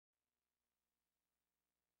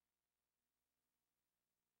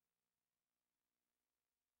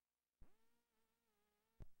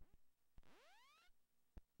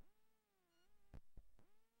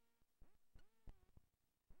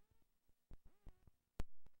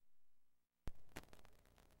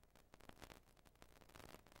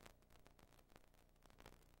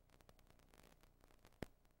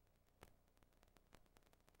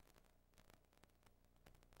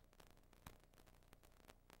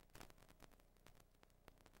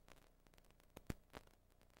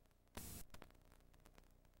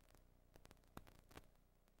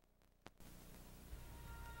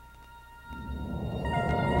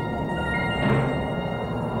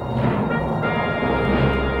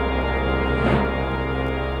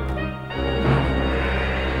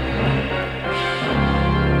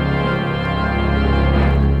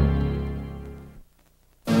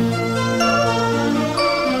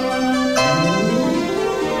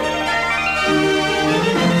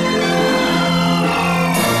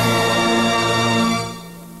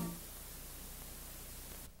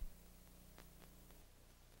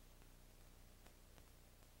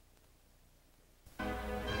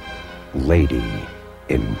Lady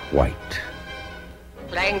in White.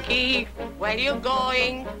 Frankie, where you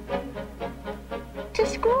going? To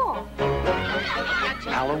school.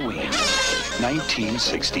 Halloween,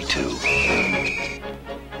 1962.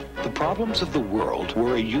 The problems of the world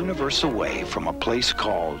were a universe away from a place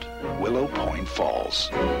called Willow Point Falls.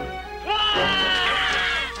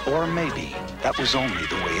 Or maybe that was only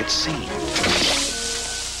the way it seemed.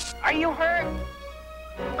 Are you hurt?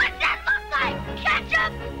 What's that look like?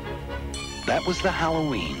 Ketchup? That was the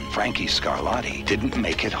Halloween Frankie Scarlatti didn't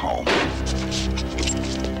make it home. Let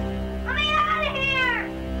me out of here!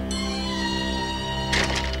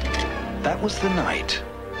 That was the night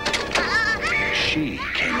she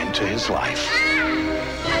came into his life.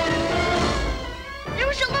 There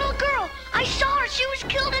was a little girl. I saw her. She was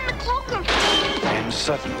killed in the cloakroom. And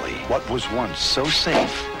suddenly, what was once so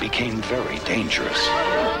safe became very dangerous.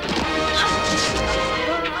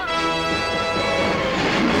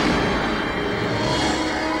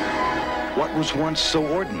 What was once so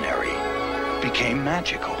ordinary became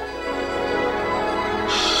magical.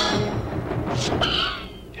 Do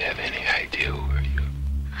you have any idea where you...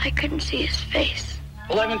 I couldn't see his face.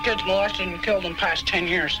 11 kids molested and killed in the past 10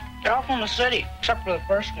 years. They're all from the city, except for the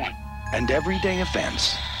first one. And everyday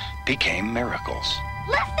events became miracles.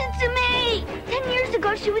 Listen to me! 10 years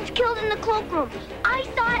ago, she was killed in the cloakroom. I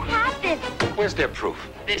saw it happen. Where's their proof?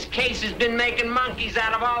 This case has been making monkeys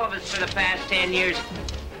out of all of us for the past 10 years.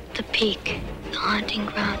 The peak, the haunting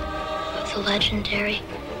ground of the legendary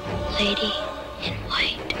Lady in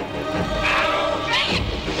White.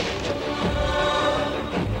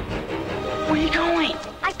 Where are you going?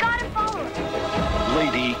 I gotta follow her.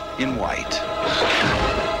 Lady in White.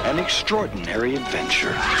 An extraordinary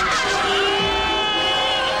adventure.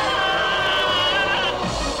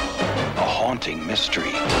 A haunting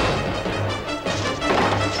mystery.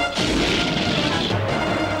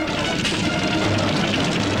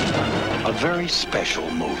 A very special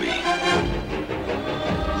movie.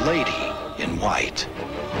 Lady in White.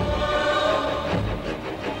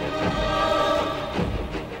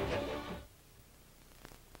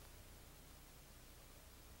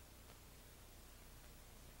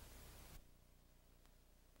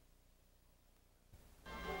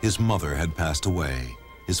 His mother had passed away,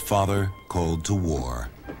 his father called to war.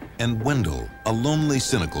 And Wendell, a lonely,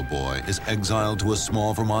 cynical boy, is exiled to a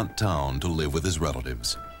small Vermont town to live with his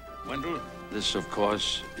relatives. Wendell, this, of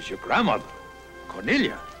course, is your grandmother,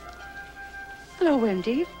 Cornelia. Hello,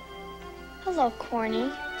 Wendy. Hello,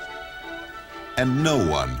 Corny. And no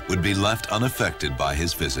one would be left unaffected by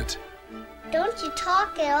his visit. Don't you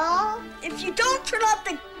talk at all? If you don't turn off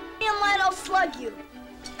the damn light, I'll slug you.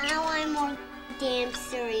 I want more damn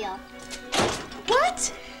cereal.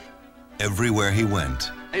 What? Everywhere he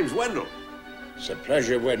went, Name's Wendell. It's a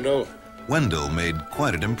pleasure, Wendell. Wendell made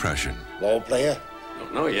quite an impression. Ball player?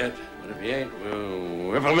 Don't know yet, but if he ain't, we'll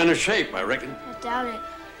whip him into shape, I reckon. I doubt it.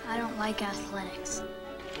 I don't like athletics.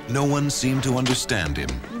 No one seemed to understand him.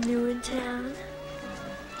 You new in town?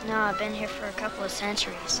 No, I've been here for a couple of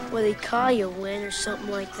centuries. Well, they call you Wen or something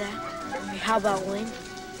like that. Hey, how about Wendy?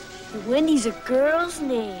 Wendy's a girl's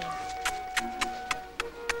name.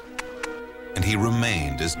 And he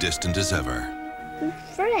remained as distant as ever.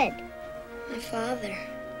 Fred. My father.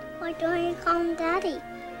 Why don't you call him Daddy?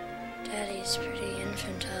 Daddy's pretty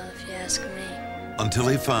infantile, if you ask me. Until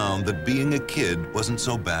he found that being a kid wasn't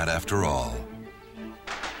so bad after all.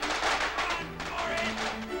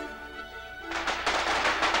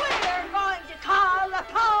 We're going to call the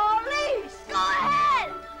police! Go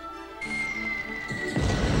ahead!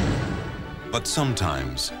 But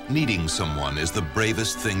sometimes, needing someone is the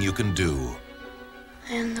bravest thing you can do.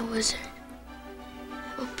 I am the wizard.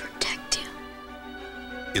 I will protect you.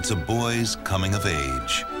 It's a boy's coming of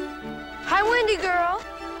age. Hi, Wendy girl.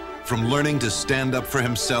 From learning to stand up for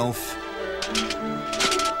himself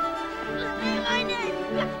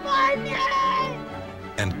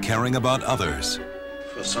and caring about others.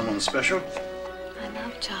 For someone special? I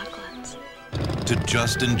love chocolates. To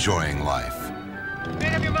just enjoying life.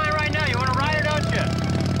 Made up your mind right now. You want to ride or don't you?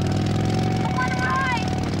 I want to ride.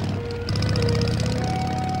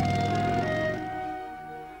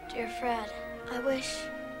 Dear Fred, I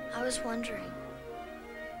was wondering,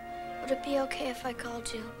 would it be okay if I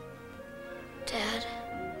called you Dad?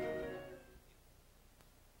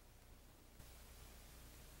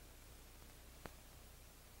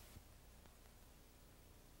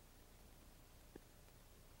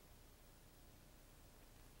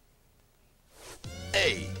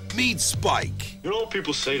 Hey, meet Spike. You know what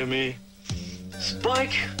people say to me?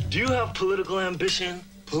 Spike, do you have political ambition?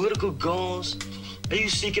 Political goals? Are you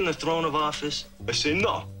seeking the throne of office? I say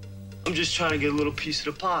no. I'm just trying to get a little piece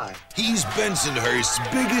of the pie. He's Bensonhurst's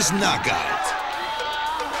biggest knockout.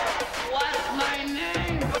 What's my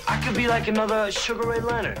name? I could be like another Sugar Ray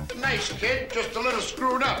Leonard. Nice kid, just a little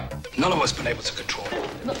screwed up. None of us been able to control him.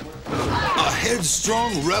 A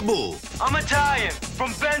headstrong rebel I'm Italian,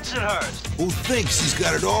 from Bensonhurst. who thinks he's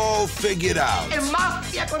got it all figured out.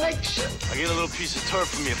 Mafia connection. I get a little piece of turf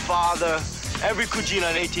from your father. Every cuisine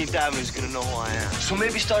on 18th Avenue is gonna know who I am. So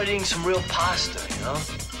maybe start eating some real pasta, you know?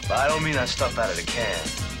 But I don't mean that stuff out of the can.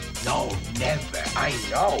 No, never. I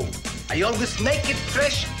know. I always make it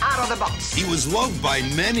fresh out of the box. He was loved by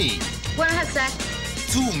many, Wanna have sex?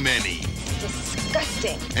 too many,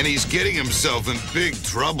 Disgusting. and he's getting himself in big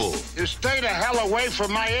trouble. You stay the hell away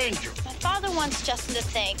from my angel. My father wants Justin to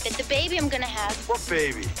think that the baby I'm gonna have, What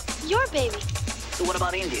baby? your baby. So what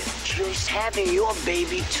about India? She's having your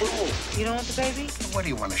baby, too. You don't want the baby? What do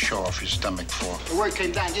you want to show off your stomach for? The word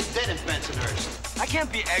came down just dead in Bensonhurst. I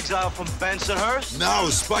can't be exiled from Bensonhurst. Now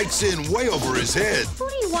Spike's in way over his head. Who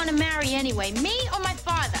do you want to marry anyway, me or my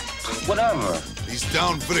father? Whatever. He's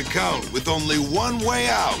down for the count with only one way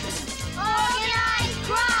out. Organized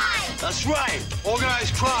crime! That's right,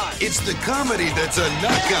 organized crime. It's the comedy that's a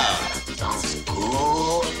knockout. Sounds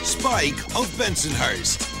good. Spike of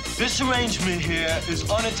Bensonhurst. This arrangement here is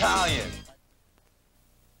un-Italian.